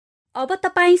अब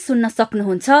तपाईँ सुन्न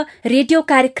सक्नुहुन्छ रेडियो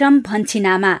कार्यक्रम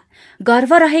भन्छिनामा।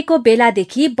 गर्भ रहेको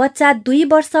बेलादेखि बच्चा 2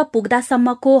 वर्ष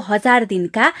पुग्दासम्मको 1000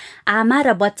 दिनका आमा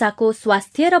र बच्चाको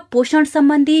स्वास्थ्य र पोषण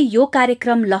सम्बन्धी यो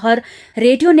कार्यक्रम लहर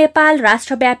रेडियो नेपाल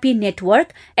राष्ट्रव्यापी नेटवर्क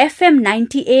FM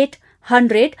 98,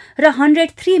 100 र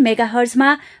 103 मेगाहर्जमा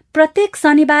प्रत्येक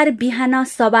शनिबार बिहान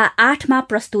 8:15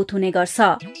 प्रस्तुत हुने गर्छ।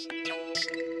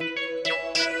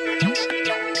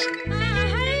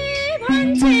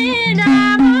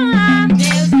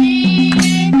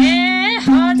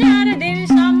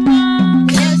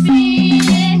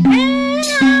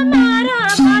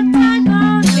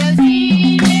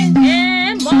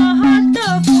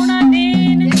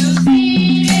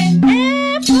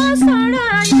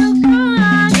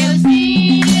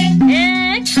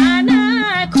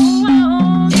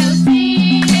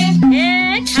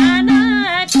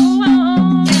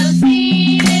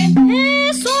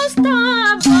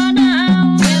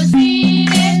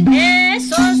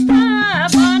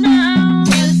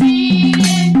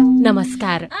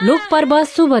 लोक पर्व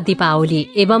शुभ दीपावली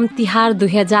एवं तिहार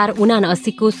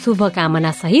 2079 को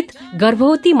शुभकामना सहित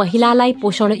गर्भवती महिलालाई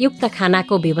पोषणयुक्त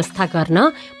खानाको व्यवस्था गर्न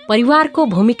परिवारको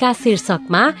भूमिका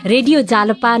शीर्षकमा रेडियो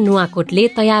जालपा नुवाकोटले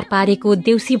तयार पारेको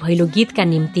देउसी भैलो गीतका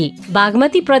निम्ति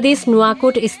बागमती प्रदेश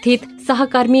नुवाकोट स्थित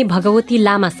सहकर्मी भगवती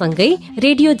लामासँगै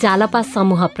रेडियो जालपा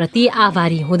समूह प्रति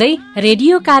आभारी हुँदै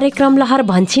रेडियो कार्यक्रम लहर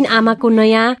भन्छिन आमाको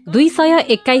नयाँ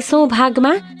 221औं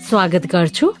भागमा स्वागत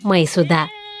गर्छु म यशोदा।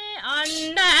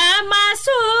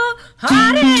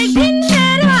 हरेक दिन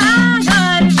मेरा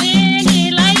घर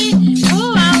बेनीलाई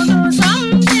खुवाउनु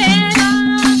सम्झेर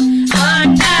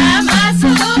अन्डा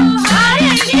मासु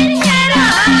हरेक दिन मेरा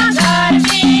घर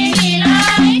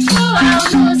बेनीलाई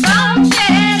खुवाउनु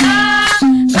सम्झेर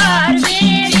घर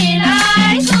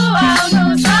बेनीलाई खुवाउनु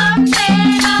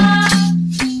सम्झेर।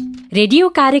 रेडियो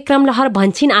कार्यक्रम लहर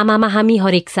भन्छिन आमामा हामी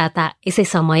हरेक साता यसै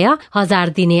समय 1000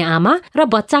 दिने आमा र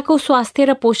बच्चाको स्वास्थ्य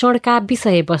र पोषणका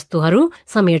विषयवस्तुहरू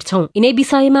समेट्छौं। यिनै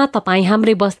विषयमा तपाईँ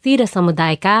हाम्रै बस्ती र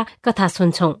समुदायका कथा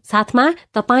सुन्छौं, साथमा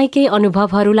तपाईँकै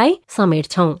अनुभवहरूलाई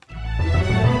समेट्छौं।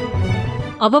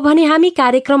 अब भने हामी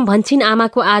कार्यक्रम भन्छिन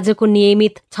आमाको आजको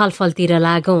नियमित छलफलतिर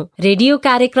लागौं। रेडियो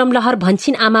कार्यक्रम लहर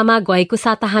भन्छिन आमामा गएको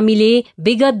साता हामीले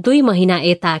विगत 2 महिना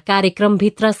यता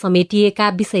कार्यक्रमभित्र समेटिएका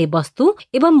विषयवस्तु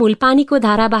एवं मूलपानीको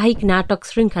धारावाहिक नाटक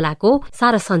श्रृंखलाको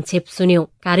सारा संक्षेप सुन्यौं।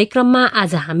 कार्यक्रममा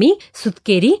आज हामी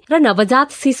सुत्केरी र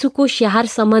नवजात शिशुको स्याहार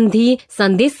सम्बन्धी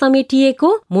सन्देश समेटिएको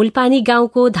मूलपानी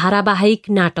गाउँको धारावाहिक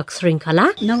नाटक श्रृंखला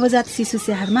नवजात शिशु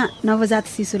स्याहारमा नवजात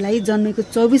शिशुलाई जन्मेको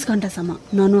 24 घण्टासम्म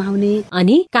ननुहाउने अनि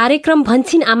कार्यक्रम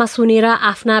भन्छिन आमा सुनेर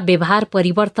आफ्ना व्यवहार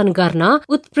परिवर्तन गर्न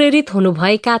उत्प्रेरित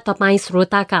हुनुभएका तपाईँ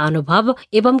श्रोताका अनुभव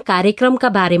एवं कार्यक्रमका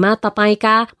बारेमा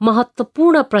तपाईँका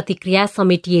महत्वपूर्ण प्रतिक्रिया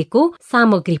समेटिएको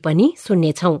सामग्री पनि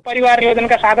सुन्नेछौं। परिवार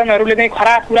नियोजनका साधनहरूले चाहिँ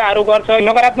खराब कुराहरू गर्छ,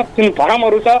 नकारात्मक जुन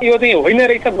भरमहरू छ यो चाहिँ होइन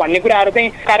रहेछ भन्ने कुराहरू चाहिँ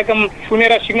कार्यक्रम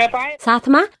सुनेर सिक्न पाए।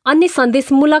 साथमा अन्य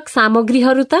सन्देशमूलक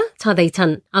सामग्रीहरू त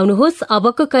छँदैछन्। आउनुहोस्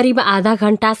अबको करिब आधा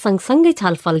घण्टा सँगसँगै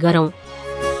छलफल गरौं।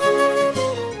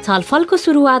 छलफलको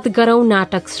सुरुवात गरौं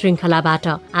नाटक श्रृंखलाबाट।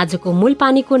 आजको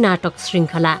मूलपानीको नाटक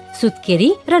श्रृंखला सुत्केरी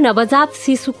र नवजात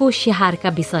शिशुको स्याहारका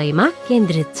विषयमा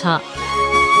केन्द्रित छ।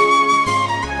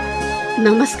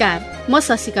 नमस्कार, म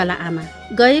शशिकला आमा।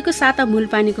 गएको साता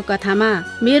मूलपानीको कथामा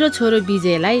मेरो छोरो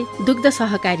विजयलाई दुग्ध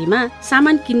सहकारीमा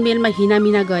सामान किनमेलमा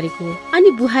हिनामिना गरेको अनि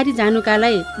बुहारी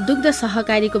जानुकालाई दुग्ध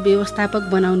सहकारीको व्यवस्थापक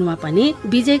बनाउनुमा पनि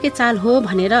विजयकै चाल हो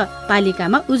भनेर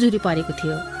पालिकामा उजुरी परेको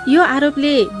थियो। यो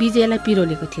आरोपले विजयलाई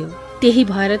पिरोलेको थियो। त्यही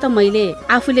भएर त मैले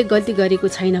आफूले गल्ती गरेको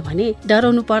छैन भने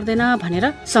डराउनु पर्दैन भनेर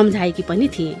सम्झाएकी पनि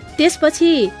थिए।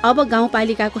 त्यसपछि अब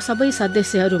गाउँपालिकाको सबै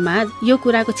सदस्यहरूमा यो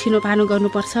कुराको छिनोफानो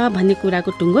गर्नुपर्छ भन्ने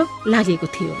कुराको टुङ्गो लागेको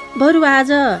थियो। बरु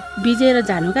आज विजय र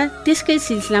जानुका त्यसकै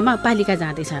सिलसिलामा पालिका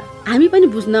जाँदैछ। हामी पनि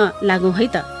बुझ्न लागौं है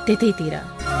त त्यतैतिर।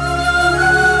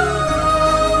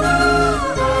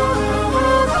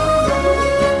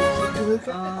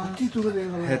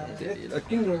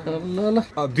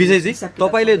 विजयजी,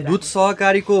 तपाईले दूध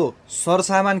सहकारीको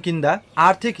सरसामान किन्दा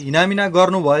आर्थिक हिनामिना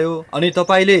गर्नुभयो अनि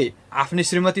तपाईले आफ्नी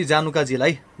श्रीमती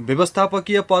जानुकाजीलाई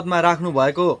व्यवस्थापकीय पदमा राख्नु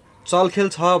भएको चलखेल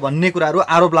छ भन्ने कुराहरू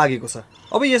आरोप लागेको छ।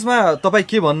 अब यसमा तपाईँ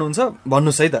के भन्नुहुन्छ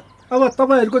भन्नुहोस् है त। अब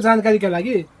तपाईँहरूको जानकारीका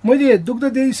लागि मैले दुग्ध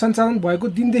डेरी सञ्चालन भएको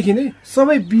दिनदेखि नै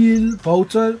सबै बिल,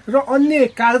 भाउचर र अन्य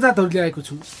कागजातहरू ल्याएको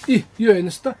छु। यो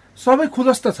हेर्नुहोस् त, सबै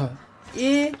खुलस्त छ।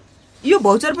 ए, यो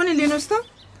भाउचर पनि लिनुहोस् त,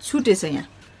 छुटेछ यहाँ।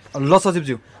 ल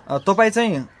सचिवज्यू, तपाईँ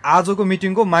चाहिँ आजको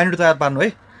मिटिङको माइन्ड तयार पार्नु है।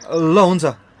 ल हुन्छ,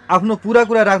 आफ्नो पुरा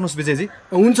कुरा राख्नुहोस् विजयजी।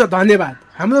 हुन्छ, धन्यवाद।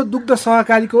 हाम्रो दुग्ध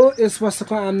सहकारीको यस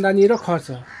वर्षको आम्दानी र खर्च,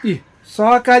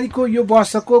 सहकारीको यो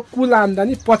वर्षको कुल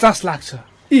आम्दानी 50 लाख छ।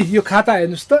 यो खाता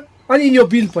हेर्नुहोस् त, अनि यो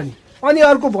बिल पनि अनि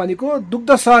अर्को भनेको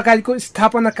दुग्ध सहकारीको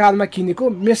स्थापना कालमा किनेको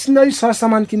मेसिनरी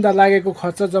सरसामान किन्दा लागेको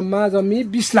खर्च जम्मा जम्मी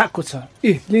 20 लाखको छ।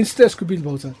 लिन्छ त यसको बिल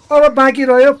भाउचर। अब बाँकी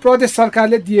रह्यो प्रदेश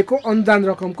सरकारले दिएको अनुदान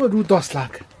रकमको रु 10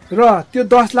 लाख र त्यो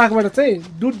 10 लाखबाट चाहिँ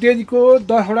दुध डेरीको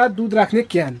 10वटा दुध राख्ने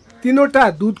क्यान, 3वटा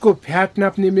दुधको फ्याट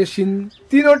नाप्ने मेसिन,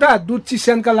 3वटा दुध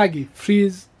चिस्यानका लागि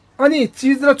फ्रिज अनि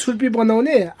चिज र छुर्पी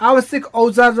बनाउने आवश्यक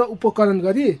औजार र उपकरण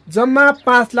गरी जम्मा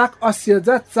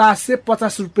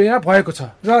 5,80,450 रुपियाँ भएको छ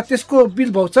र त्यसको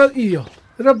बिल भाउचर यो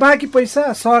र बाँकी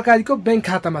पैसा सहकारीको बैंक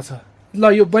खातामा छ। ल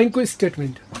यो बैंकको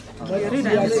स्टेटमेन्ट।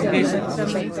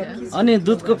 अनि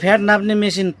दुधको फ्याट नाप्ने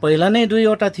मेसिन पहिला नै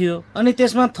 2वटा थियो अनि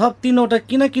त्यसमा थप 3वटा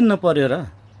किन किन्न पर्यो र?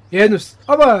 हेर्नुस्,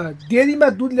 अब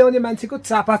डेरीमा दुध ल्याउने मान्छेको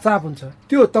चापाचाप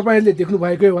हुन्छ, त्यो तपाईहरुले देख्नु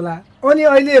भएकै होला। अनि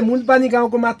अहिले मुलपानी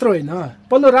गाउँको मात्र होइन,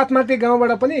 पल्लो रातमाटे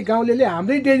गाउँबाट पनि गाउँलेले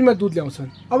हाम्रै डेरीमा दुध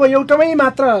ल्याउँछन्। अब एउटामै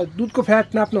मात्र दुधको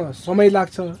फ्याट नाप्न समय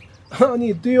लाग्छ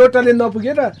अनि 2वटाले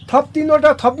नपुगेर थप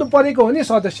 3वटा थप्नु परेको हो नि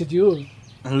सदस्यज्यू।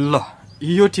 ल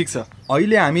यो ठिक छ।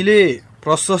 अहिले हामीले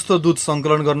प्रशस्त दुध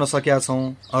सङ्कलन गर्न सकेका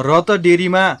छौँ र त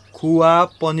डेरीमा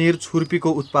खुवा पनिर छुर्पीको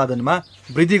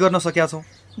उत्पादनमा वृद्धि गर्न सकेका छौँ।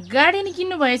 गाडी नि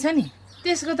किन्नु भएछ नि,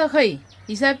 त्यसको त खै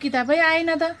हिसाब किताबै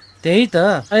आएन त। त्यही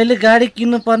त, अहिले गाडी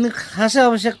किन्नु पर्ने खासै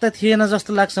आवश्यकता थिएन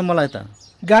जस्तो लाग्छ मलाई त।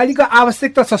 गाडीको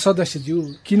आवश्यकता छ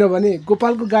सदस्यज्यू, किनभने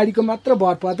गोपालको गाडीको मात्र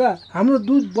भर पर्दा हाम्रो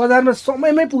दुध बजारमा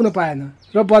समयमै पुग्न पाएन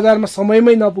र बजारमा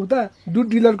समयमै नपुग्दा दुध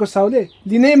डिलरको साउले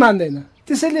लिनै मान्दैन।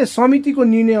 त्यसैले समितिको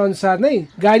निर्णय अनुसार नै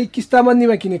गाडी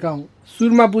किस्ताबन्दीमा किनेका हौँ।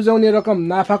 सुरुमा बुझाउने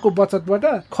रकम नाफाको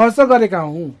बचतबाट खर्च गरेका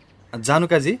हौँ।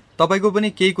 जानुकाजी, तपाईँको पनि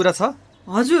केही कुरा छ?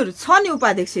 हजुर छ नि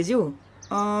उपाध्यक्षज्यू,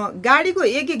 गाडीको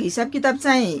एक हिसाब किताब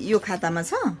चाहिँ यो खातामा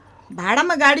छ।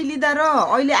 भाडामा गाडी लिँदा र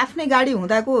अहिले आफ्नै गाडी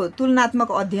हुँदाको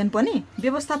तुलनात्मक अध्ययन पनि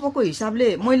व्यवस्थापकको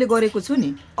हिसाबले मैले गरेको छु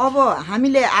नि। अब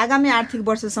हामीले आगामी आर्थिक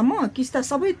वर्षसम्म किस्ता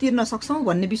सबै तिर्न सक्छौँ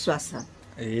भन्ने विश्वास छ।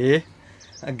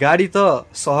 गाडी त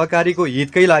सहकारीको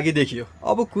हितकै लागि देखियो।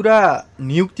 अब कुरा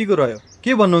नियुक्तिको रह्यो,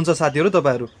 के भन्नुहुन्छ साथीहरू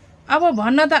तपाईँहरू? अब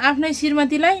भन्न त आफ्नै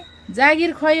श्रीमतीलाई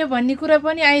जागिर खुवायो भन्ने कुरा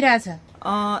पनि आइरहेछ।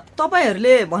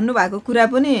 तपाईहरुले भन्नुभएको कुरा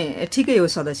पनि ठिकै हो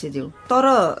सदस्यज्यू, तर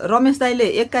रमेश दाइले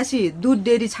 81 दुध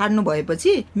डेरी छाड्नु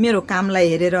भएपछि मेरो कामलाई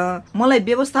हेरेर मलाई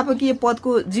व्यवस्थापकीय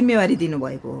पदको जिम्मेवारी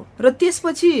दिनुभएको हो र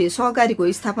त्यसपछि सहकारीको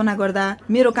स्थापना गर्दा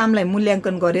मेरो कामलाई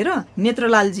मूल्याङ्कन गरेर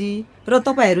नेत्रलालजी र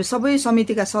तपाईहरु सबै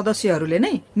समितिका सदस्यहरूले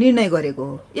नै निर्णय गरेको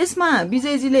हो। यसमा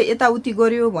विजयजीले यताउति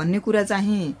गर्यो भन्ने कुरा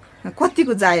चाहिँ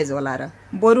कतिको जायज होला र?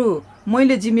 बरु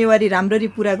मैले जिम्मेवारी राम्ररी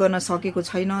पूरा गर्न सकेको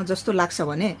छैन जस्तो लाग्छ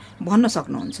भने भन्न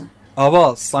सक्नुहुन्छ।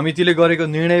 अब समितिले गरेको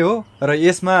निर्णय हो र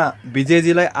यसमा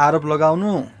विजयजीलाई आरोप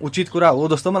लगाउनु उचित कुरा हो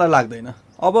जस्तो मलाई लाग्दैन।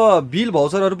 अब बिल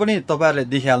भाउचरहरू पनि तपाईहरुले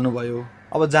देखिहाल्नु भयो।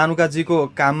 अब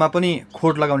जानुकाजीको काममा पनि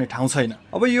खोट लगाउने ठाउँ छैन।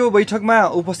 अब यो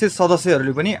बैठकमा उपस्थित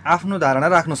सदस्यहरूले पनि आफ्नो धारणा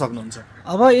राख्न सक्नुहुन्छ।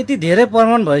 अब यति धेरै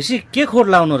प्रमाण भएपछि के खोट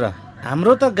लाउनु र?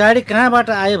 हाम्रो त गाडी कहाँबाट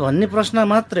आयो भन्ने प्रश्न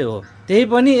मात्रै हो, त्यही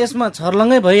पनि यसमा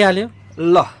छर्लङ्गै भइहाल्यो।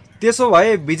 ल त्यसो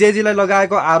भए विजयजीलाई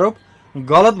लगाएको आरोप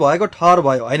गलत भएको ठहर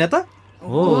भयो होइन त?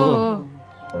 हो।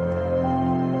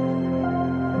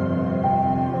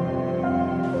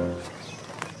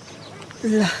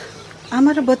 ल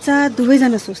आमा र बच्चा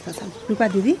दुवैजना स्वस्थ छन्। रूपा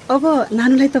दिदी, अब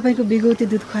नानुलाई तपाईँको बिगौती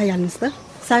दुध खुवाइहाल्नुहोस् त।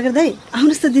 सागर दाई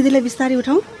आउनुहोस् त, दिदीलाई बिस्तारै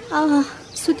उठाउँ।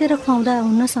 सुतेर खुवाउँदा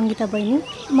हुन्न सङ्गीता बहिनी,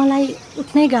 मलाई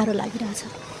उठ्नै गाह्रो लागिरहेछ।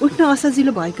 उठ्न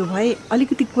असजिलो भएको भए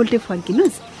अलिकति कोल्टे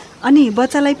फर्किनुहोस् अनि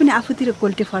बच्चालाई पनि आफूतिर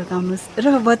कोल्टे फर्काउनुहोस्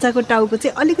र बच्चाको टाउको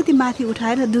चाहिँ अलिकति माथि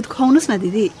उठाएर दुध खुवाउनुहोस् न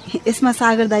दिदी। यसमा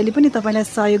सागर दाईले पनि तपाईँलाई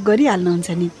सहयोग गरिहाल्नुहुन्छ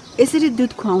नि। यसरी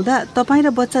दुध खुवाउँदा तपाईँ र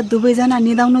बच्चा दुवैजना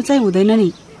निदाउनु चाहिँ हुँदैन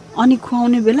नि, अनि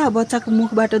खुवाउने बेला बच्चाको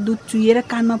मुखबाट दुध चुहिएर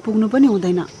कानमा पुग्नु पनि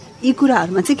हुँदैन। यी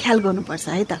कुराहरूमा चाहिँ ख्याल गर्नुपर्छ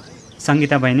है त।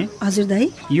 सङ्गीता बहिनी। हजुर दाई।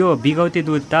 यो बिगौती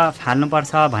दुध त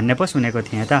फाल्नुपर्छ भन्ने पो सुनेको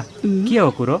थिएँ त, के हो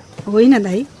कुरो? होइन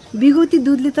दाई, बिगौती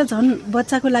दुधले त झन्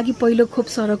बच्चाको लागि पहिलो खोप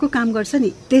सरको काम गर्छ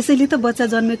नि। त्यसैले त बच्चा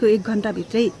जन्मेको 1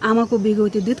 घण्टाभित्रै आमाको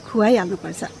बिगौती दुध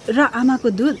खुवाइहाल्नुपर्छ र आमाको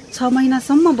दुध 6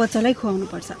 महिनासम्म बच्चालाई खुवाउनु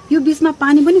पर्छ। यो बिचमा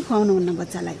पानी पनि खुवाउनुहुन्न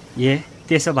बच्चालाई।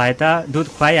 त्यसो भए त दुध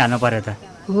खुवाइहाल्नु पर्यो त।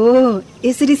 हो,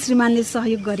 यसरी श्रीमानले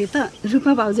सहयोग गरे त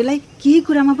रूपा भाउजूलाई केही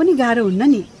कुरामा पनि गाह्रो हुन्न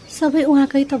नि। सबै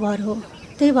उहाँकै त भर हो।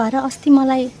 त्यही भएर अस्ति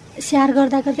मलाई स्याहार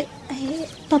गर्दा गर्दै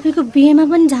तपाईँको बिहेमा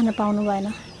पनि जान पाउनु भएन।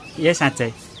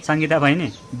 साँच्चै सङ्गीता बहिनी,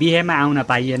 बिहेमा आउन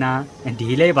पाइएन,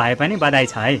 ढिलै भए पनि बधाई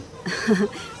छ है।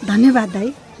 धन्यवाद दाई,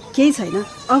 केही छैन।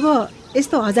 अब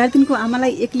यस्तो 1000 दिनको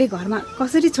आमालाई एक्लै घरमा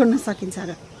कसरी छोड्न सकिन्छ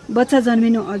र? बच्चा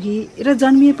जन्मिनु अघि र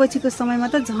जन्मिएपछिको समयमा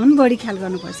त झन् बढी ख्याल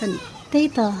गर्नुपर्छ नि। त्यही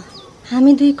त,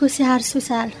 हामी दुईको स्याहार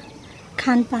सुसार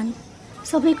खानपान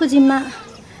सबैको जिम्मा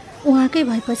उहाँकै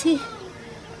भएपछि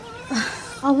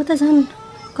अब त झन्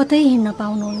कतै हिँड्न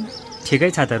पाउनुहुन्न। ठिकै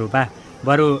छ त रूपा,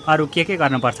 बरु अरू के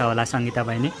गर्नुपर्छ होला सङ्गीता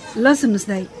बहिनी? ल सुन्नुहोस्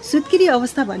दाइ, सुत्केरी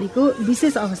अवस्था भनेको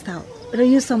विशेष अवस्था हो र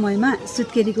यो समयमा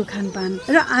सुत्केरीको खानपान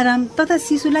र आराम तथा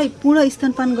शिशुलाई पूर्ण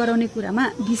स्तनपान गराउने कुरामा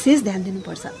विशेष ध्यान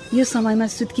दिनुपर्छ। यो समयमा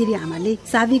सुत्केरी आमाले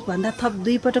स्वाभाविक भन्दा थप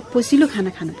 2 पटक पोसिलो खाना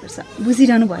खानुपर्छ।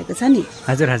 बुझिरहनु भएको छ नि?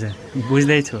 हजुर हजुर,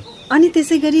 बुझ्दैछु। अनि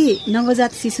त्यसै गरी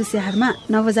नवजात शिशु स्याहारमा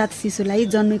नवजात शिशुलाई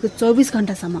जन्मेको 24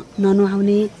 घण्टासम्म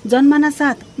ननुहाउने, जन्मना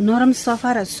साथ नरम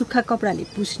सफा र सुक्खा कपडाले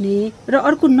पुस्ने र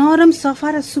अर्को नरम सफा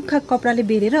र सुक्खा कपडाले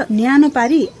बेरेर न्यानो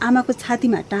पारी आमाको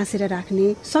छातीमा टाँसेर राख्ने,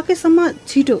 सकेसम्म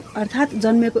छिटो अर्थात्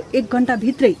जन्मेको 1 घण्टा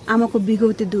भित्रै आमाको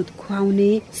बिगौते दुध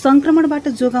खुवाउने, संक्रमणबाट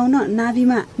जोगाउन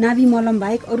नाभि मलम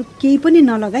बाहेक अरू केही पनि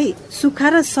नलगाई सुक्खा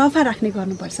र सफा राख्ने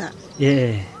गर्नुपर्छ।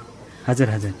 ए हजुर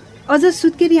हजुर। अझ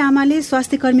सुत्केरी आमाले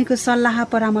स्वास्थ्य कर्मीको सल्लाह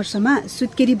परामर्शमा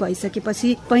सुत्केरी भइसकेपछि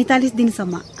 45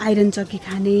 दिनसम्म आइरन चक्की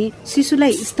खाने,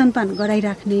 शिशुलाई स्तनपान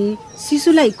गराइराख्ने,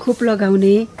 शिशुलाई खोप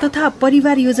लगाउने तथा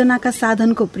परिवार योजनाका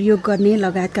साधनको प्रयोग गर्ने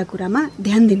लगायतका कुरामा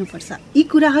ध्यान दिनुपर्छ। यी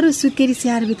कुराहरू सुत्केरी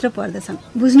स्याहारभित्र पर्दछन्।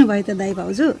 बुझ्नुभयो त दाइ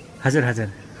भाउजू? हजुर हजुर,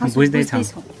 बुझ्दैछु।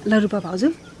 ल रूपा भाउजू,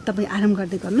 तपाईँ आराम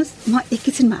गर्दै गर्नुहोस्, म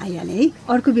एकैछिनमा आइहालेँ है।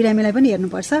 अर्को बिरामीलाई पनि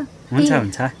हेर्नुपर्छ। हुन्छ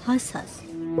हुन्छ। हस् हस्।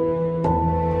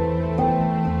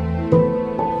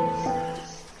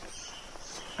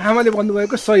 आमाले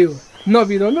भन्नुभएको सही हो,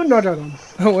 नबिराउनु नडराउनु,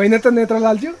 होइन त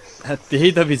नेत्रलालज्यू?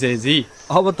 त्यही त विजयजी,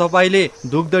 अब तपाईँले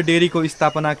दुग्ध डेरीको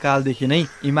स्थापना कालदेखि नै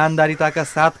इमान्दारिताका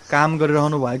साथ काम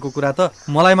गरिरहनु भएको कुरा त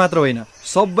मलाई मात्र होइन,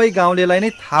 सबै गाउँलेलाई नै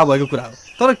थाहा भएको कुरा हो।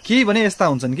 तर केही भने यस्ता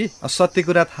हुन्छन् कि सत्य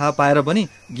कुरा थाहा पाएर पनि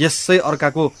यसै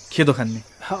अर्काको खेदो खान्ने।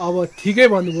 अब ठिकै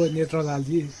भन्नुभयो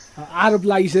नेत्रलालजी, आरोप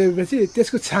लागिसकेपछि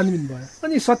त्यसको छानबिन भयो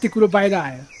अनि सत्य कुरो बाहिर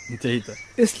आयो। त्यही त,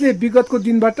 यसले विगतको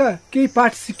दिनबाट केही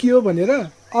पाठ सिकियो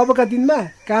भनेर अबका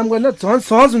दिनमा काम गर्न झन्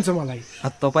सहज हुन्छ मलाई।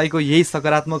 तपाईँको यही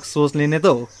सकारात्मक सोचले नै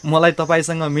त हो मलाई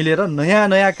तपाईँसँग मिलेर नयाँ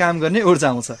नयाँ काम गर्ने ऊर्जा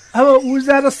आउँछ। अब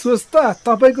ऊर्जा र सोच त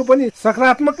तपाईँको पनि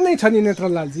सकारात्मक नै छ नि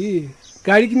नेत्रलालजी।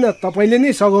 गाडी किन्न तपाईँले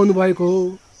नै सघाउनु भएको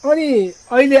हो, अनि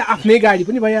अहिले आफ्नै गाडी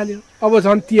पनि भइहाल्यो। अब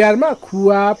झन् तिहारमा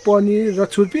खुवा पनिर र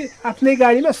छुर्पी आफ्नै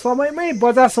गाडीमा समयमै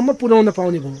बजारसम्म पुर्याउन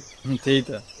पाउने भयो। त्यही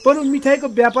त, बरु मिठाईको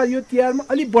व्यापार यो तिहारमा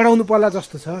अलिक बढाउनु पर्ला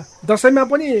जस्तो छ। दसैँमा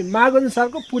पनि माग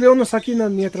अनुसारको पुर्याउन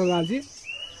सकिन नेत्रलालजी।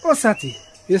 ओ साथी,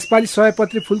 यसपालि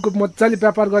सयपत्री फुलको मजाले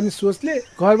व्यापार गर्ने सोचले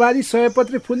घरबारी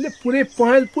सयपत्री फुलले पुरै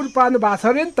पहेँलपुर पार्नु भएको छ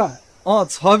अरे नि त?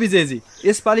 छ विजयजी,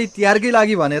 यसपालि तिहारकै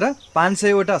लागि भनेर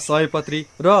 500वटा सयपत्री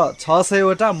र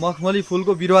 600वटा मखमली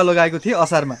फुलको बिरुवा लगाएको थिएँ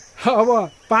असारमा। अब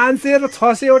 500 र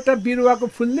 600वटा बिरुवाको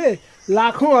फुलले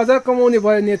लाखौं हजार कमाउने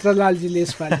भयो नेत्रलालजीले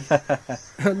यसपालि।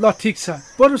 ल ठिक छ,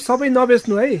 बरु सबै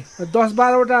नबेच्नु है।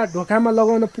 10-12वटा ढोकामा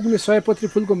लगाउन पुग्ने सयपत्री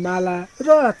फुलको माला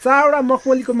र 4वटा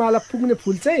मखमलीको माला पुग्ने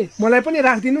फुल चाहिँ मलाई पनि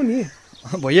राखिदिनु नि।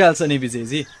 भइहाल्छ नि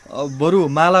विजयजी, बरु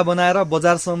माला बनाएर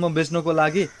बजारसम्म बेच्नको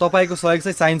लागि तपाईँको सहयोग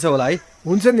चाहिँ चाहिन्छ होला है?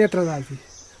 हुन्छ नेत्रलालजी,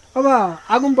 अब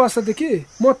आगामी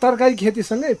वर्षदेखि म तरकारी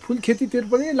खेतीसँगै फुल खेतीतिर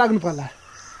पनि लाग्नु पर्ला।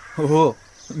 हो,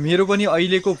 मेरो पनि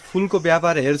अहिलेको फुलको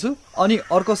व्यापार हेर्छु, अनि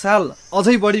अर्को साल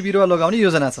अझै बढी बिरुवा लगाउने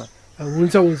योजना छ।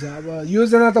 हुन्छ हुन्छ, अब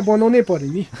योजना त बनाउनै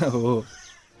पर्यो नि। हो,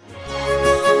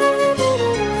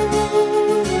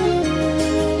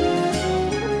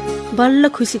 बल्ल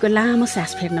खुसीको लामो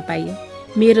सास फेर्न पाइयो।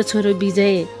 मेरो छोरो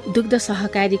विजय दुग्ध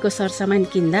सहकारीको सरसामान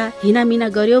किन्दा हिनामिना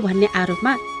गर्यो भन्ने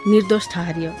आरोपमा निर्दोष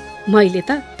ठहरियो। मैले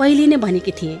त पहिले नै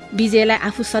भनेकी थिएँ विजयलाई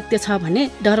आफू सत्य छ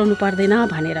भने डराउनु पर्दैन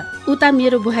भनेर। उता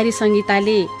मेरो बुहारी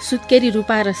सङ्गीताले सुत्केरी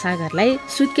रूपा र सागरलाई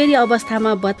सुत्केरी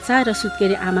अवस्थामा बच्चा र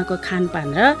सुत्केरी आमाको खानपान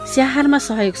र स्याहारमा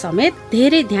सहयोग समेत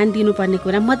धेरै ध्यान दिनुपर्ने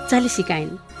कुरा मजाले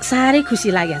सिकाइन्। साह्रै खुसी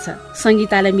लागेछ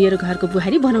सङ्गीतालाई मेरो घरको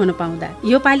बुहारी बनाउन पाउँदा।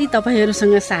 यो पालि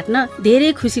तपाईँहरूसँग साट्न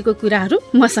धेरै खुसीको कुराहरू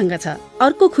मसँग छ।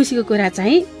 अर्को खुसीको कुरा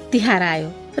चाहिँ तिहार आयो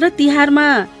र तिहारमा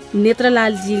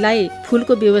नेत्रलालजीलाई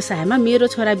फुलको व्यवसायमा मेरो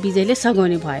छोरा विजयले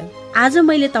सघाउने भयो। आज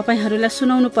मैले तपाईँहरूलाई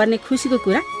सुनाउनु पर्ने खुसीको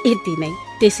कुरा यति नै।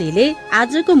 त्यसैले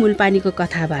आजको मूलपानीको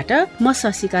कथाबाट म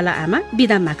शशिकला आमा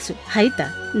बिदा माग्छु है त।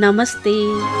 नमस्ते।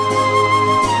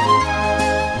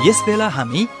 यस बेला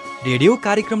हामी रेडियो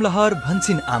कार्यक्रम लहर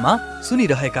भन्छिन आमा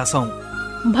सुनिरहेका छौं।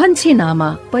 भन्छिन आमा,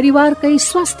 परिवारकै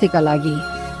स्वास्थ्यका लागि।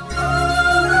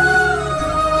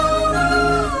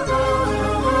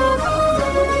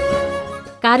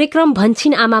 कार्यक्रम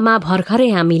भन्छिन आमामा भर्खरै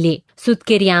हामीले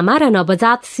सुत्केरी आमा र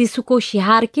नवजात शिशुको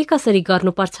स्याहार के कसरी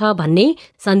गर्नुपर्छ भन्ने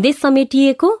सन्देश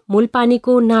समेटिएको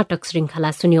मूलपानीको नाटक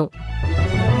श्रृङ्खला सुन्यौं।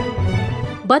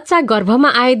 बच्चा गर्भमा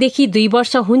आएदेखि 2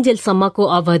 वर्ष हुन्जेलसम्मको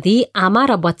अवधि आमा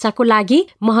र बच्चाको लागि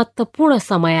महत्वपूर्ण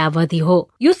समयावधि हो।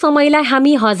 यो समयलाई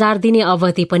हामी 1000 दिने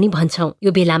अवधि पनि भन्छौं।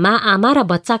 यो बेलामा आमा र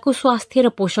बच्चाको स्वास्थ्य र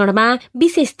पोषणमा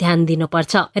विशेष ध्यान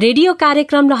दिनुपर्छ। रेडियो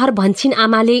कार्यक्रम लहर भन्छिन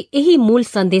आमाले यही मूल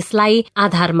सन्देशलाई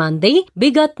आधार मान्दै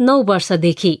विगत 9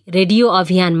 वर्षदेखि रेडियो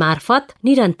अभियान मार्फत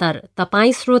निरन्तर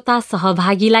तपाई श्रोता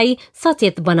सहभागीलाई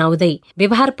सचेत बनाउँदै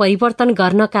व्यवहार परिवर्तन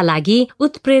गर्नका लागि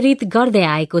उत्प्रेरित गर्दै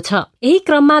आएको छ। यही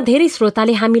क्रममा धेरै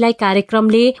श्रोताले हामीलाई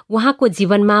कार्यक्रमले उहाँको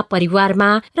जीवनमा, परिवारमा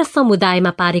र समुदायमा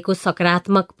पारेको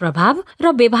सकारात्मक प्रभाव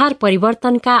र व्यवहार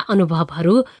परिवर्तनका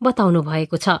अनुभवहरू बताउनु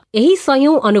भएको छ। यही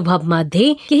 100औं अनुभव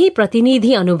मध्ये केही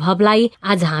प्रतिनिधि अनुभवलाई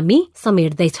आज हामी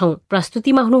समेट्दैछौं।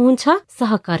 प्रस्तुतिमा हुनुहुन्छ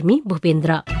सहकर्मी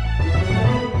भूपेन्द्र।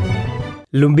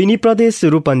 लुम्बिनी प्रदेश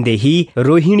रूपन्देही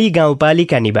रोहिणी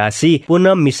गाउँपालिका निवासी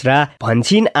पूनम मिश्रा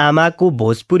भन्छिन आमाको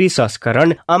भोजपुरी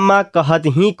संस्करण अम्मा कहत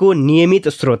हिको नियमित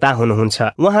श्रोता हुनुहुन्छ।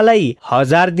 उहाँलाई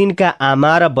 1000 दिनका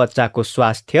आमा र बच्चाको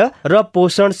स्वास्थ्य र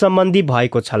पोषण सम्बन्धी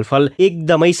भएको छलफल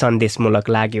एकदमै सन्देशमूलक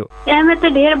लाग्यो। में तो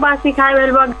ढेर बात सिखाए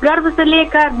गर्भ से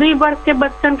लेकर 2 वर्ष के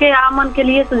बच्चन के आमन के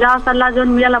लिए सुझाव सलाह जो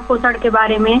मिला पोषण के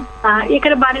बारे में एक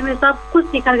बारे में सब कुछ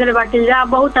सिखल गए बाटिल जा।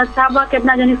 बहुत अच्छा बा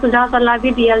कितना जनी सुझाव सलाह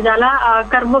भी दिया जाला,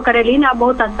 करबो करेली ना,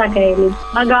 बहुत अच्छा करेली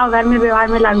और गाँव घर में व्यवहार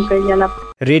में लागू कर जाला।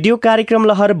 रेडियो कार्यक्रम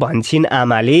लहर भन्छिन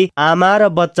आमाले आमा र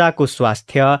बच्चाको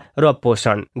स्वास्थ्य र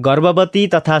पोषण, गर्भवती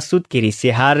तथा सुत्केरी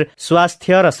स्याहार,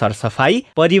 स्वास्थ्य र सरसफाई,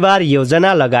 परिवार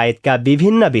योजना लगायतका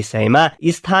विभिन्न विषयमा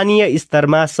स्थानीय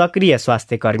स्तरमा सक्रिय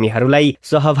स्वास्थ्य कर्मीहरूलाई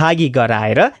सहभागी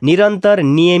गराएर निरन्तर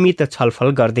नियमित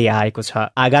छलफल गर्दै आएको छ।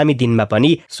 आगामी दिनमा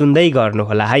पनि सुन्दै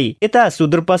गर्नुहोला है। यता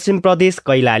सुदूरपश्चिम प्रदेश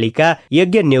कैलालीका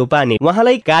यज्ञ नेउपाने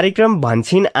उहाँलाई कार्यक्रम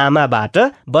भन्छिन आमाबाट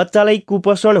बच्चालाई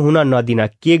कुपोषण हुन नदिन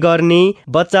के गर्ने,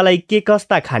 बच्चालाई के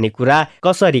कस्ता खानेकुरा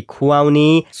कसरी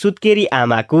खुवाउने, सुत्केरी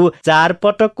आमाको 4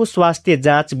 पटकको स्वास्थ्य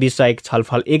जाँच विषयक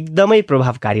छलफल एकदमै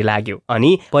प्रभावकारी लाग्यो।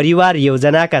 अनि परिवार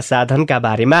योजनाका साधनका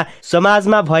बारेमा,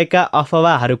 समाजमा भएका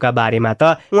अफवाहरुका बारेमा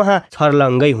त उहाँ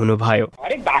छर्लङ्गै हुनुभयो।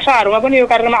 हरेक भाषाहरुमा पनि यो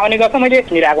कार्यक्रम आउने गर्छ। मैले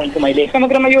सुनिरहेको हुन्छु। मैले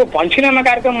समग्रमा यो भन्छिनमा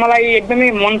कार्यक्रम मलाई एकदमै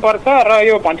मन पर्छ र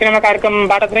यो भन्छिनमा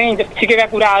कार्यक्रमबाट चाहिँ सिकेका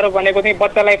कुराहरु भनेको चाहिँ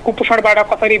बच्चालाई कुपोषणबाट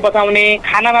कसरी बचाउने,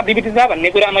 खानामा विविधता भन्ने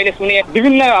कुरा मैले सुने,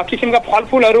 विभिन्न किसिमका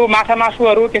फलफुलहरू, माछा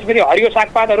मासुहरू, त्यसपछि हरियो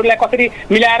सागपातहरूलाई कसरी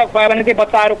मिलाएर खुवायो भने चाहिँ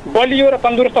बच्चाहरू बलियो र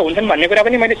तन्दुरुस्त हुन्छन् भन्ने कुरा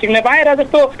पनि मैले सिक्न पाएँ। र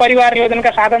जस्तो परिवार योजनाका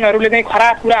साधनहरूले चाहिँ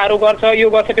खराब कुराहरू गर्छ, यो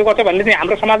गर्छ त्यो गर्छ भन्ने चाहिँ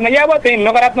हाम्रो समाजमा या अब चाहिँ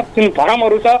नकारात्मक जुन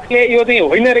भ्रमहरू छ, यो चाहिँ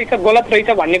होइन रहेछ, गलत रहेछ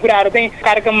भन्ने कुराहरू चाहिँ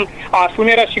कार्यक्रम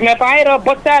सुनेर सिक्न पाएँ। र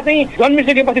बच्चा चाहिँ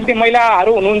जन्मिसकेपछि चाहिँ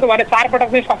महिलाहरू हुनुहुन्छ भने 4 पटक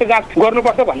चाहिँ स्वास्थ्य जाँच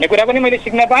गर्नुपर्छ भन्ने कुरा पनि मैले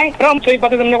सिक्न पाएँ। र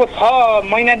बच्चा जन्मेको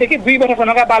 6 महिनादेखि 2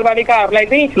 वर्षसम्मका बालबालिकाहरूलाई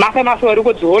चाहिँ माछा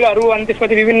मासुहरूको झोलहरू अनि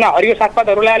त्यसपछि विभिन्न हरियो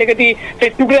सागपातहरूलाई अलिकति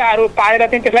चाहिँ टुक्राहरू पारेर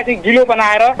चाहिँ त्यसलाई चाहिँ गिलो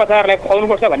बनाएर बच्चाहरूलाई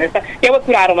खुवाउनुपर्छ भन्ने केवल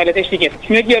कुराहरू मैले चाहिँ सिकेँ।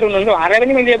 छिमेकीहरू हुनुहुन्छ उहाँहरूलाई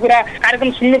पनि मैले यो कुरा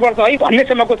कार्यक्रम सुन्नुपर्छ है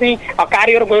भन्नेसम्मको चाहिँ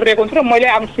कार्यहरू गरिरहेको हुन्छु र मैले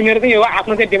आफ्नो सुनेर चाहिँ यो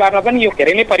आफ्नो चाहिँ व्यवहारमा पनि यो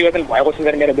धेरै नै परिवर्तन भएको छ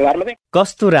मेरो व्यवहारमा चाहिँ।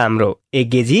 कस्तो राम्रो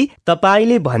यज्ञजी,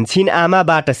 तपाईले भन्छिन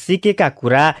आमाबाट सिकेका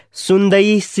कुरा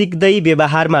सुन्दै सिक्दै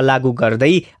व्यवहारमा लागू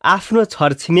गर्दै आफ्नो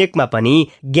छरछिमेकमा पनि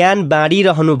ज्ञान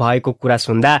बाँडिरहनु भएको कुरा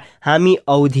सुन्दा हामी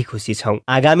औधी खुसी छौं।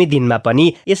 आगामी दिनमा पनि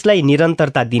यसलाई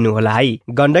निरन्तरता दिनुहोला है।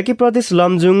 गण्डकी प्रदेश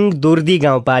लमजुङ दुर्दी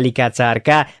गाउँपालिका 4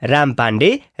 का राम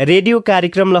पाण्डे रेडियो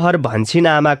कार्यक्रम लहर भन्छिन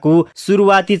आमाको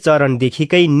सुरुवाती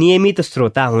चरणदेखिकै नियमित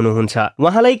श्रोता हुनुहुन्छ।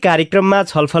 उहाँलाई कार्यक्रममा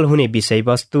छलफल हुने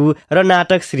विषयवस्तु र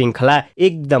नाटक श्रृङ्खला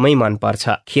एकदमै मन पर्छ।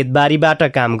 खेतबारीबाट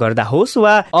काम गर्दा होस्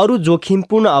वा अरू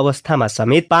जोखिमपूर्ण अवस्थामा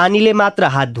समेत पानीले मात्र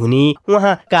हात धुने,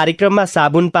 उहाँ कार्यक्रममा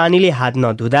साबुन पानीले हात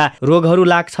नधुँदा रोगहरू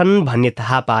लाग्छन् भन्ने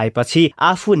थाहा पाएपछि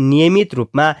आफू नियमित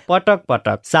रूपमा पटक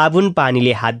पटक साबुन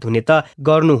पानीले हात धुने त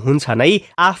गर्नुहुन्छ नै,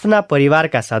 आफ्ना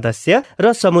परिवारका सदस्य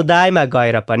र समुदायमा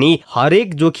गएर पनि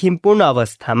हरेक जोखिमपूर्ण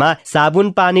अवस्थामा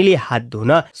साबुन पानीले हात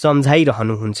धुन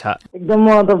सम्झाइरहनुहुन्छ। एकदम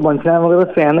म त भन्छिनामाको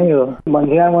फ्यानै हो।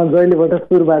 भन्छिनामा जहिलेबाट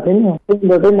सुरु भएको थियो नि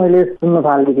त्यसबाटै मैले सुन्न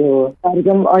थालेको हो।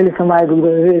 कार्यक्रम अहिलेसम्म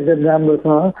आइपुग्दाखेरि एकदम राम्रो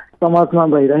छ। समाजमा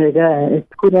भइरहेका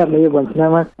कुराहरूले यो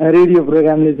भन्छिनामा रेडियो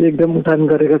प्रोग्रामले चाहिँ एकदम उठान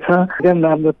गरेको छ। एकदम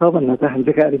राम्रो छ भन्न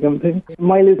चाहन्छु कार्यक्रम चाहिँ।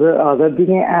 मैले 1000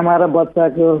 दिने आमा र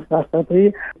बच्चाको साथसाथै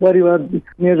परिवार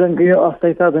नियोजनको यो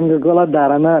अस्थायी साधनको गलत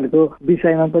धारणाहरूको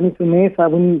विषयमा पनि सुने,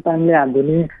 साबुन पानीले हात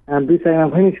धुने विषयमा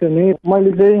पनि सुने।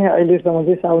 मैले चाहिँ अहिलेसम्म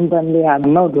चाहिँ साबुन पानीले हात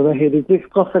नधुँदाखेरि चाहिँ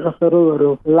कस्ता कस्ता रोगहरू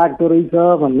लाग्दो रहेछ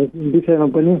भन्ने विषयमा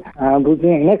पनि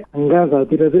बुझेँ होइन।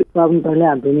 गाउँघरतिर चाहिँ साबुन पानीले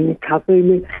हात धुने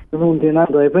खासैले हुनुहुन्थेन,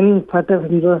 भए पनि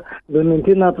फटाफट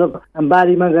धुनुहुन्थ्यो, नत्र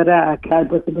बारीमा गएर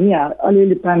खाएपछि पनि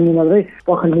अलिअलि पानी मात्रै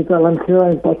पखाल्ने चलन थियो।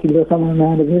 अनि पछिल्लो समयमा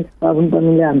आएर चाहिँ साबुन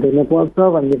पानीले हात धुन पर्छ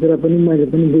भन्ने कुरा पनि मैले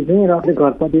पनि बुझेँ र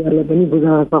घर परिवारलाई पनि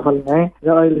बुझाउन सफल भएँ। र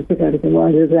अहिले चाहिँ कार्यक्रममा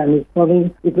अहिले चाहिँ हामी सबै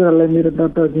यो कुरालाई मेरो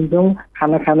दत्तक दिन्छौँ।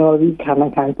 खाना खानु अघि, खाना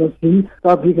खाएपछि,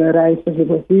 सब्जी गएर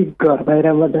आइसकेपछि, घर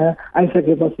बाहिरबाट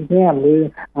आइसकेपछि चाहिँ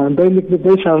हामीले दैनिक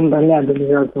रूपमै साबुन पानीले हात धुने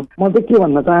गर्छौँ। म चाहिँ के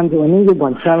भन्न चाहन्छु भने यो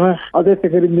भन्सामा अझै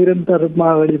त्यसरी निरन्तर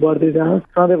रूपमा अगाडि बढ्दै जाओस्,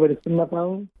 सधैँभरि सुन्न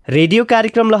पाऊँ। रेडियो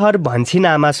कार्यक्रम लहर भन्छिन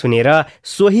आमा सुनेर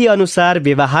सोही अनुसार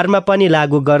व्यवहारमा पनि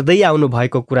लागू गर्दै आउनु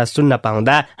भएको कुरा सुन्न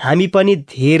पाउँदा हामी पनि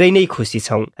धेरै नै खुसी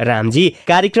छौं। रामजी,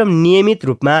 कार्यक्रम नियमित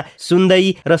रूपमा सुन्दै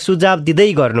र सुझाव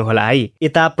दिँदै गर्नुहोला है।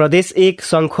 यता प्रदेश 1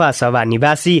 सङ्खुवा सभा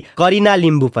निवासी करिना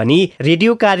लिम्बू पनि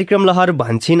रेडियो कार्यक्रम लहर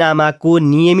भन्छिन आमाको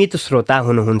नियमित श्रोता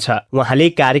हुनुहुन्छ। उहाँले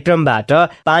कार्यक्रमबाट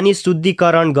पानी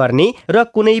शुद्धिकरण गर्ने र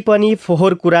कुनै पनि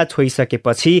फोहोर कुरा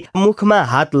छोइसकेपछि मुखमा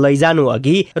हात लैजानु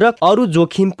अघि र अरू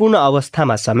जोखिमपूर्ण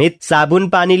अवस्थामा समेत साबुन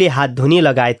पानीले हात धुने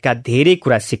लगायतका धेरै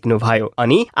कुरा सिक्नुभयो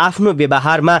अनि आफ्नो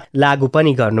व्यवहारमा लागू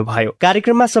पनि गर्नुभयो।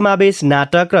 कार्यक्रममा समावेश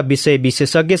नाटक र विषय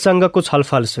विशेषज्ञसँगको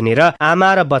छलफल सुनेर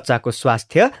आमा र बच्चाको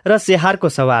स्वास्थ्य र स्याहारको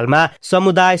सवालमा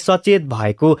समुदाय सचेत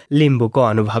भएको लिम्बूको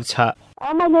अनुभव छ।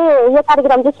 मैले यो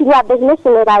कार्यक्रम चाहिँ सुरुवातदेखि नै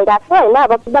सुनेर आइरहेको छु होइन।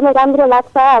 अब एकदमै राम्रो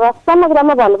लाग्छ। अब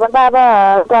समग्रमा भन्नुपर्दा अब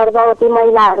गर्भवती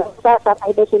महिलाहरू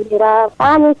सफाइदेखि लिएर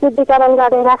पानी शुद्धिकरण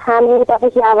गरेर खाने,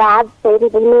 त्यसपछि अब हात फेरि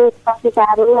धुने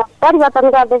तरिकाहरू परिवर्तन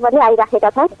गर्दै पनि आइराखेका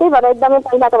छन्। त्यही भएर एकदमै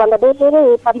पहिलाको भन्दा धेरै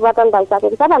परिवर्तन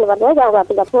भइसकेको छ भन्नुपर्छ है।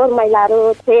 गाउँघरतिर फोहोर महिलाहरू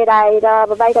फेर आएर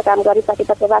अब बाहिर काम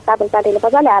गरिसकेपछि बाद साबुन पानीले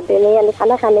मजाले हात धुने अनि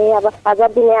खाना खाने, अब हजर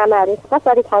दिने आमाहरू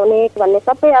कसरी खुवाउने भन्ने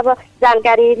सबै अब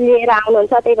जानकारी लिएर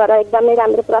आउनुहुन्छ। त्यही भएर एकदमै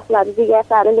राम्रो प्रश्नहरू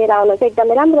जिज्ञासाहरू लिएर आउनुहुन्छ।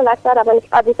 एकदमै राम्रो लाग्छ र पनि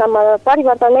अझैसम्म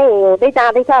परिवर्तन नै हुँदै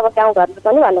जाँदैछ अब गाउँघरमा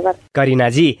पनि भन्नुपर्छ।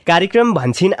 करिनाजी, कार्यक्रम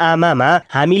भन्छिन आमामा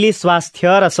हामीले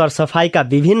स्वास्थ्य र सरसफाइका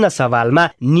विभिन्न सवालमा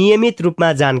नियमित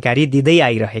रूपमा जानकारी दिँदै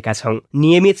आइरहेका छौं।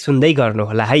 नियमित सुन्दै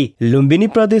गर्नुहोला है। लुम्बिनी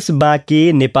प्रदेश बाँके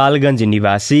नेपालगञ्ज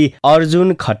निवासी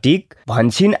अर्जुन खटिक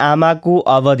भन्छिन आमाको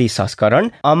अवधि संस्करण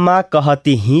अम्मा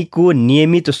कहती हिको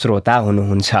नियमित श्रोता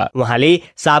हुनुहुन्छ। उहाँले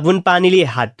साबुन पानीले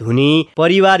हात धुने,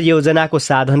 परिवार योजनाको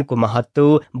साधनको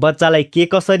महत्व, बच्चालाई के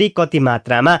कसरी कति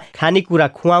मात्रामा खानेकुरा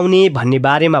खुवाउने भन्ने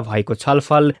बारेमा भएको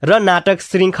छलफल र नाटक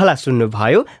श्रृङ्खला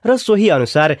सुन्नुभयो र सोही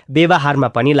अनुसार व्यवहारमा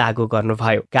पनि लागू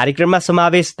गर्नुभयो। कार्यक्रममा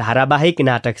समावेश धारावाहिक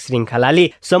नाटक श्रृङ्खलाले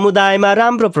समुदायमा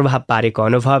राम्रो प्रभाव पारेको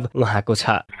अनुभव उहाँको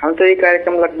छ। हम तो ये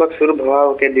कार्यक्रम लगभग शुरू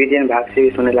भाव के 2 दिन भाग से भी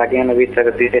सुनने लगे हैं। अभी तक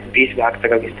 20 भाग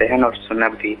तक अभी से है और सुनना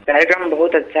भी। कार्यक्रम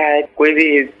बहुत अच्छा है। कोई भी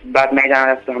बात नहीं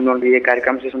जाना तो हम लोग ये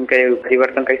कार्यक्रम से सुनकर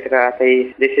परिवर्तन कैसे करा सही।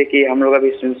 जैसे कि हम लोग अभी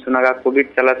सुना कोविड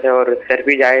चला है और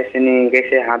चर्पी जाए से नहीं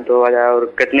कैसे हाथ धोआ जाए और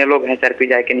कितने लोग हैं चर्पी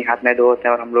जाए के नहीं हाथ नहीं धोते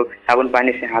हैं और हम लोग साबुन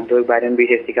पानी से हाथ धोने के बारे में भी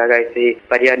सीखा गया। ऐसे ही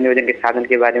परिवार नियोजन के साधन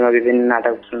के बारे में विभिन्न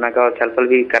नाटक सुना गया और छलफल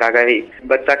भी करा गया।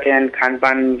 बच्चा के खान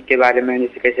पान के बारे में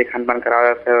जैसे कैसे खान पान कराया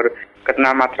जाता है और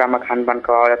कितना मात्रा में खान पान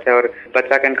खवाया जाता है और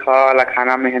बच्चा के खावा वाला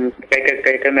खाना में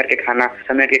कई मेर के खाना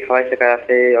समेट के खवाए से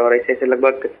कराते और ऐसे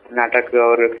लगभग नाटक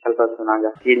और छलफल सुना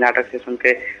गया। ये नाटक से सुन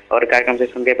के और कार्यक्रम से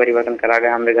सुन के परिवर्तन करा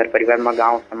गया। हमारे घर परिवार में,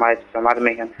 गाँव समाज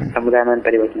में समुदाय में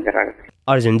परिवर्तन करा गया।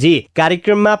 अर्जुनजी,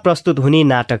 कार्यक्रममा प्रस्तुत हुने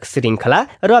नाटक श्रृङ्खला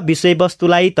र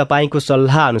विषयवस्तुलाई तपाईको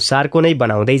सल्लाह अनुसारको नै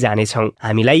बनाउँदै जानेछौँ।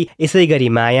 हामीलाई यसै गरी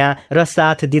माया र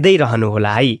साथ दिँदै रहनुहोला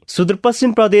है।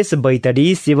 सुदूरपश्चिम प्रदेश बैतडी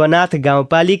शिवनाथ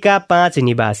गाउँपालिका 5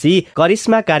 निवासी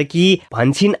करिश्मा कार्की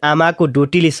भन्छिन आमाको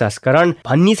डोटिली संस्करण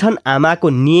भन्नी छन् आमाको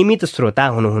नियमित श्रोता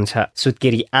हुनुहुन्छ।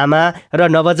 सुत्केरी आमा र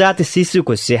नवजात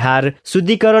शिशुको स्याहार,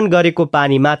 शुद्धिकरण गरेको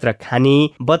पानी मात्र खाने,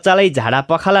 बच्चालाई झाडा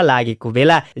पखाला लागेको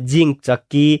बेला जिङ्क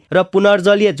चक्की र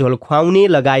पुनर्जलीय झोल खुवाउने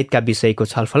लगायतका विषयको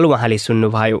छलफल उहाँले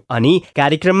सुन्नुभयो। अनि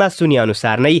कार्यक्रममा सुने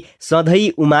अनुसार नै सधैँ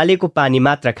उमालेको पानी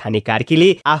मात्र खाने कार्कीले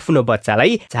आफ्नो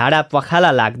बच्चालाई झाडा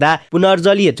पखाला लाग्दा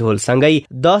पुनर्जलीय झोलसँगै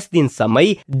 10 दिनसम्मै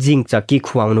जिङ्क चक्की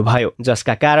खुवाउनु भयो,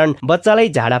 जसका कारण बच्चालाई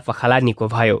झाडा पखाला निको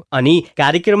भयो। अनि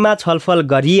कार्यक्रममा छलफल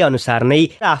गरिए अनुसार नै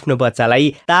आफ्नो बच्चालाई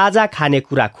ताजा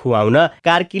खानेकुरा खुवाउन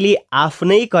कार्कीले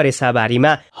आफ्नै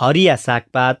करेसाबारीमा हरिया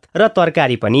सागपात र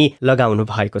तरकारी पनि लगाउनु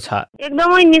भएको छ।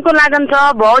 एकदमै निको लागन्छ,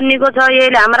 बहुत निको छ।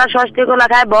 यसले हाम्रा स्वास्थ्यको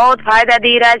लागि बहुत फाइदा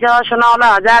दिइरहेछ। सुनौला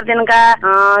 1000 दिनका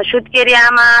सुत्केरी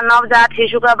आमा, नवजात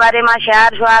शिशुका बारेमा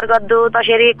स्याहार सुहार गर्दु,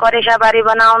 त्यसरी करेसाबारी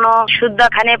बनाउनु, शुद्ध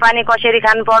खाने पानी कसरी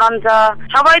खानु पर्छ,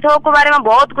 सबै थोकको बारेमा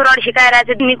बहुत कुरा सिकाइरहेछ।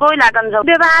 निकै लागन्छ।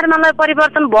 व्यवहारमा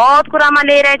परिवर्तन बहुत कुरामा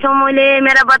ल्याइरहेछौँ। मैले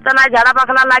मेरा बच्चालाई झाडा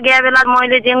पखाला लागेको बेला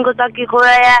मैले जिङ्को चक्की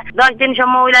खुवाए 10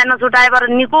 दिनसम्म उसलाई नछुटाएर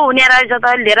निको हुने रहेछ। त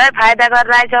धेरै फाइदा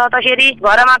गरिरहेछ। त्यसरी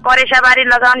घरमा करेसाबारी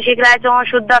लगाउन सिकिरहेछौँ।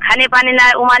 शुद्ध खाने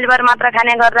पानीलाई उमालेर मात्र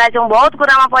खाने गरिरहेछौँ। बहुत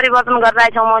कुरामा परिवर्तन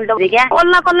गरिरहेछौँ। मैले त क्या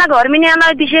कल्ला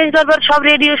घरमिनीलाई विशेष गरेर सब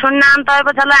रेडियो सुन्न तय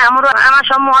पछिलाई हाम्रो आमा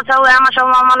समूह छ। आमा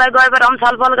समूहमालाई गएर हम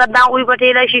छलफल गर्दा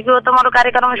उहीपट्टिलाई सिक्यो तमरो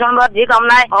कार्यक्रम सुनबर झिक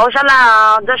हामीलाई हौसला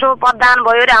जसो प्रदान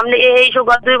भयो रे हामीले यसो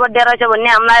गर्दै बड्डे रहेछ भन्ने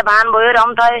हामीलाई भान भयो र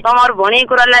हम तय तमरो भनी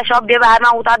कुरालाई सब व्यवहारमा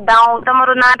उतार दाउ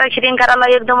तमरो नाटक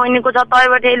श्रृङ्खलालाई एकदम उनीको छ।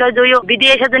 तयबटैलाई जो यो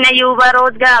विदेश जुन युवा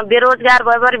रोजगार बेरोजगार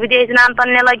भएर विदेश नाम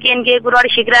तन्नेलाई के कुराहरू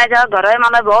सिकिरहेछ। घरै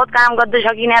मलाई बहुत काम गर्दै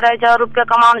सकिने रहेछ, रुपियाँ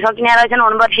कमाउन सकिने रहेछन्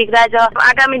हुनबर सिकिरहेछ।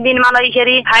 आगामी दिनमा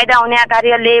यसरी फाइदा हुने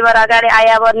कार्य लेबर अगाडि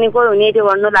आया गर्नेको हुने थियो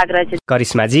भन्नु लागिरहेछ।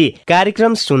 करिश्माजी,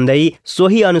 कार्यक्रम सुन्दै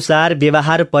सोही अनुसार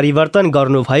व्यवहार परिवर्तन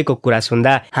गर्नु भएको कुरा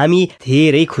सुन्दा हामी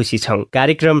धेरै खुसी छौं।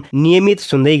 कार्यक्रम नियमित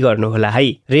सुन्दै गर्नुहोला है।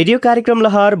 रेडियो कार्यक्रम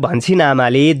लहर भन्छिन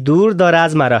आमाले दूर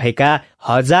दराजमा रहेका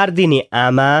 1000 दिने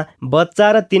आमा, बच्चा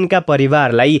र तिनका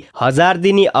परिवारलाई 1000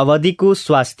 दिने अवधिको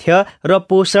स्वास्थ्य र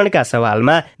पोषणका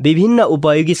सवालमा विभिन्न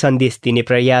उपयोगी सन्देश दिने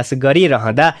प्रयास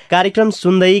गरिरहँदा कार्यक्रम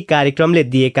सुन्दै कार्यक्रमले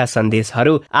दिएका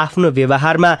सन्देशहरू आफ्नो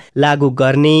व्यवहारमा लागू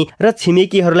गर्ने र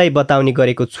छिमेकीहरूलाई बताउने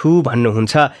गरेको छु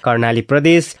भन्नुहुन्छ कर्णाली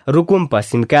प्रदेश रुकुम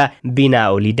पश्चिमका बिना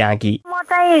ओली डाँगी। म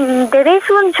चाहिँ धेरै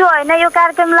सुन्छु होइन, यो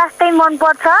कार्यक्रम लास्टै मन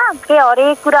पर्छ। के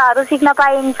हरेक कुराहरू सिक्न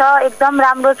पाइन्छ, एकदम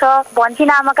राम्रो छ। भन्छिन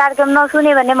आमा कार्यक्रम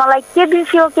नसुने भने मलाई के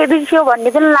बिर्सियो भन्ने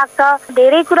पनि लाग्छ।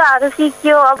 धेरै कुराहरू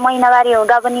सिक्यो। अब महिनावारी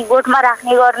हुँदा पनि गोठमा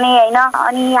राख्ने गर्ने होइन,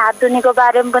 अनि हात धुनेको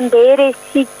बारेमा पनि धेरै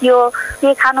सिक्यो।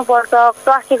 के खानुपर्छ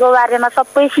स्वास्थ्यको बारेमा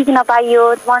सबै सिक्न पाइयो।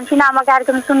 भन्छिन आमा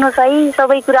कार्यक्रम सुन्नुहोस् है,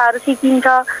 सबै कुराहरू सिकिन्छ।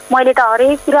 मैले त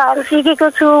हरेक कुराहरू सिकेको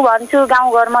छु भन्छु।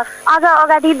 गाउँघरमा अझ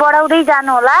अगाडि बढाउँदै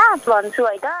जानु होला भन्छु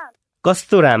है त।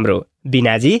 कस्तो राम्रो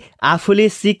बिनाजी, आफूले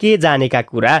सिके जानेका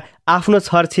कुरा आफ्नो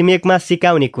छरछिमेकमा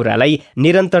सिकाउने कुरालाई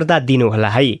निरन्तरता दिनुहोला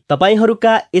है।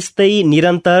 तपाईहरूका यस्तै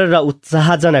निरन्तर र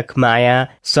उत्साहजनक माया,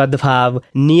 सद्भाव,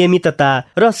 नियमितता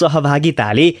र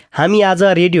सहभागिताले हामी आज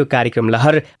रेडियो कार्यक्रम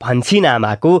लहर भन्छिन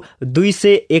आमाको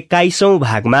 221औं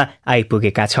भागमा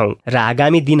आइपुगेका छौं र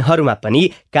आगामी दिनहरूमा पनि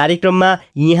कार्यक्रममा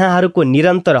यहाँहरूको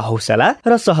निरन्तर हौसला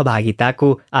र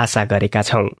सहभागिताको आशा गरेका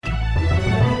छौं।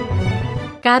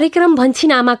 कार्यक्रम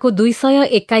भन्छिन आमाको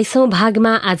 221औं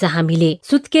भागमा आज हामीले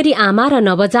सुत्केरी आमा र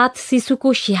नवजात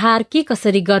शिशुको स्याहार के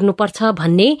कसरी गर्नुपर्छ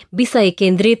भन्ने विषय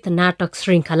केन्द्रित नाटक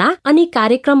श्रृङ्खला अनि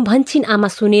कार्यक्रम भन्छिन आमा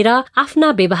सुनेर आफ्ना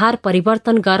व्यवहार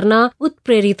परिवर्तन गर्न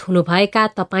उत्प्रेरित हुनुभएका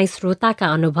तपाई श्रोताका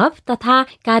अनुभव तथा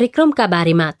कार्यक्रमका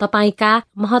बारेमा तपाईका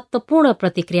महत्वपूर्ण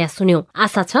प्रतिक्रिया सुन्यौं।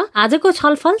 आशा छ आजको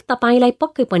छलफल तपाईलाई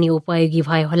पक्कै पनि उपयोगी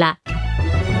भयो होला।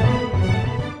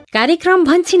 कार्यक्रम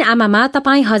भन्छिन आमामा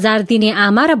तपाई 1000 दिने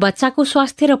आमा र बच्चाको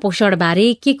स्वास्थ्य र पोषण बारे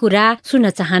के कुरा सुन्न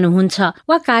चाहनुहुन्छ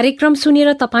वा कार्यक्रम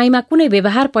सुनेर तपाईमा कुनै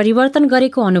व्यवहार परिवर्तन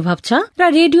गरेको अनुभव छ र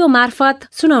रेडियो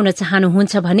मार्फत सुनाउन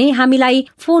चाहनुहुन्छ भने हामीलाई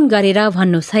फोन गरेर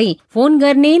भन्नुहोस् है। फोन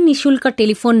गर्ने निशुल्क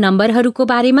टेलिफोन नम्बरहरूको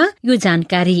बारेमा यो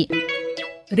जानकारी।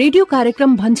 रेडियो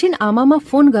कार्यक्रम भन्छिन आमामा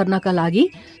फोन गर्नका लागि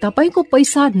तपाईको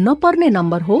पैसा नपर्ने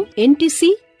नम्बर हो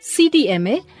NTC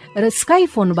CDMA र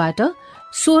स्काई फोनबाट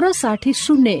 1660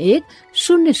 01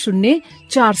 00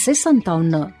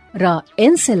 457 र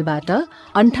एनसेलबाट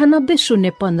 98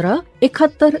 015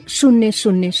 71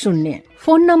 000।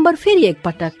 फोन नम्बर फेरि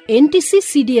एकपटक NTC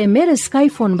CDMA र स्काई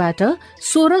फोनबाट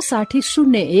 1660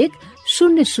 01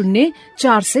 00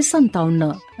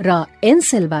 457 र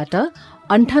एनसेलबाट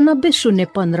 98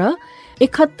 015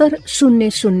 71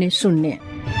 000।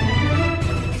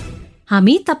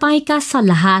 हामी तपाईका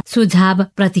सल्लाह, सुझाव,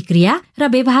 प्रतिक्रिया र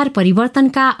व्यवहार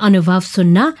परिवर्तनका अनुभव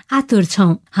सुन्न आतुर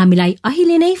छौं। हामीलाई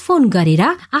अहिले नै फोन गरेर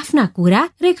आफ्ना कुरा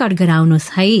रेकर्ड गराउनुहोस्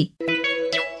है।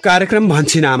 कार्यक्रम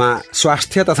भन्छिन आमा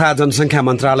स्वास्थ्य तथा जनसंख्या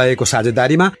मन्त्रालयको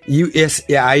साझेदारीमा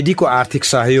USAID को आर्थिक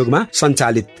सहयोगमा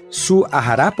सञ्चालित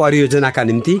सुआहारा परियोजनाका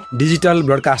निम्ति डिजिटल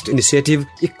ब्रोडकास्ट इनिसिएटिभ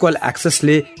इक्वल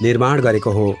एक्सेसले निर्माण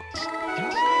गरेको हो।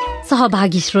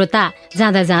 सहभागी श्रोता,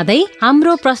 जाँदा जाँदै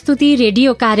हाम्रो प्रस्तुति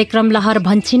रेडियो कार्यक्रम लहर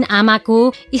भन्छिन आमाको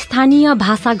स्थानीय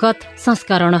भाषागत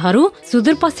संस्करणहरू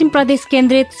सुदूरपश्चिम प्रदेश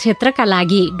केन्द्रित क्षेत्रका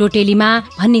लागि डोटेलीमा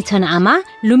भनिन्छन् आमा,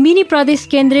 लुम्बिनी प्रदेश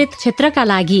केन्द्रित क्षेत्रका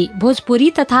लागि भोजपुरी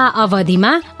तथा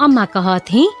अवधिमा अम्मा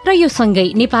कहथे र यो सँगै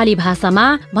नेपाली भाषामा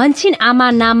भन्छिन आमा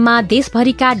नाममा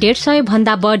देशभरिका 150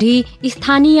 भन्दा बढी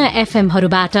स्थानीय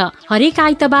FMहरूबाट हरेक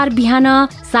आइतबार बिहान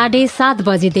 7:30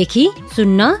 बजेदेखि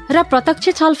सुन्न र प्रत्यक्ष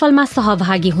छलफलमा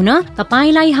सहभागी हुन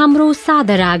तपाईलाई हाम्रो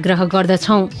सादर आग्रह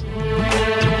गर्दछौं।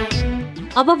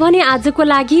 अब भने आजको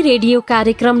लागि रेडियो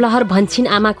कार्यक्रम लहर भन्छिन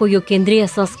आमाको यो केन्द्रीय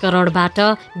संस्करणबाट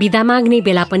बिदा माग्ने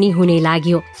बेला पनि हुने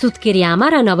लाग्यो। सुत्केरी आमा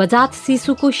र नवजात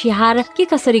शिशुको स्याहार के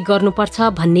कसरी गर्नुपर्छ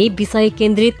भन्ने विषय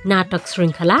केन्द्रित नाटक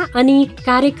श्रृङ्खला अनि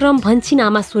कार्यक्रम भन्छिन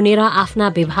आमा सुनेर आफ्ना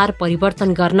व्यवहार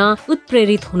परिवर्तन गर्न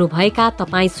उत्प्रेरित हुनुभएका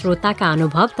तपाई श्रोताका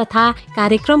अनुभव तथा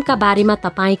कार्यक्रमका बारेमा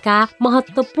तपाईका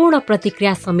महत्वपूर्ण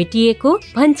प्रतिक्रिया समेटिएको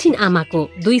भन्छिन आमाको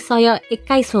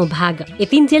 221औं भाग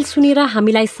यतिन्जेल सुनेर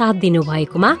हामीलाई साथ दिनु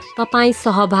भएकोमा तपाई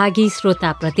सहभागी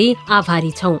श्रोताप्रति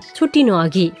आभारी छौं। छुट्टिनु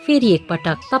अघि फेरि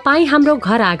एकपटक तपाई हाम्रो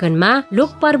घर आँगनमा लोक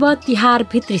पर्व तिहार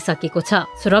भित्रिसकेको छ।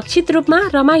 सुरक्षित रूपमा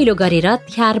रमाइलो गरेर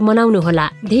तिहार मनाउनुहोला।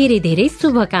 धेरै धेरै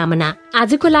शुभकामना।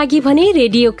 आजको लागि भने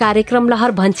रेडियो कार्यक्रम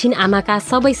लहर भन्छिन आमाका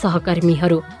सबै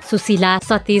सहकर्मीहरू सुशीला,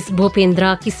 सतीश,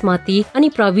 भूपेन्द्र, किस्मती अनि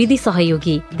प्रविधि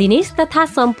सहयोगी दिनेश तथा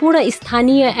सम्पूर्ण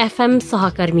स्थानीय एफएम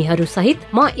सहकर्मीहरू सहित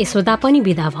म यशोदा पनि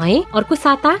बिदा भए। अर्को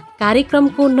साता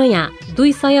कार्यक्रमको नयाँ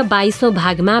 222औं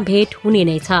भागमा भेट हुने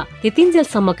नै छ।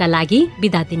 त्यतिन्जेलसम्मका लागि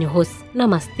बिदा दिनुहोस्।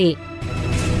 नमस्ते।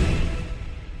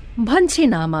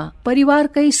 भन्छिन आमा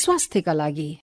परिवारकै स्वास्थ्यका लागि।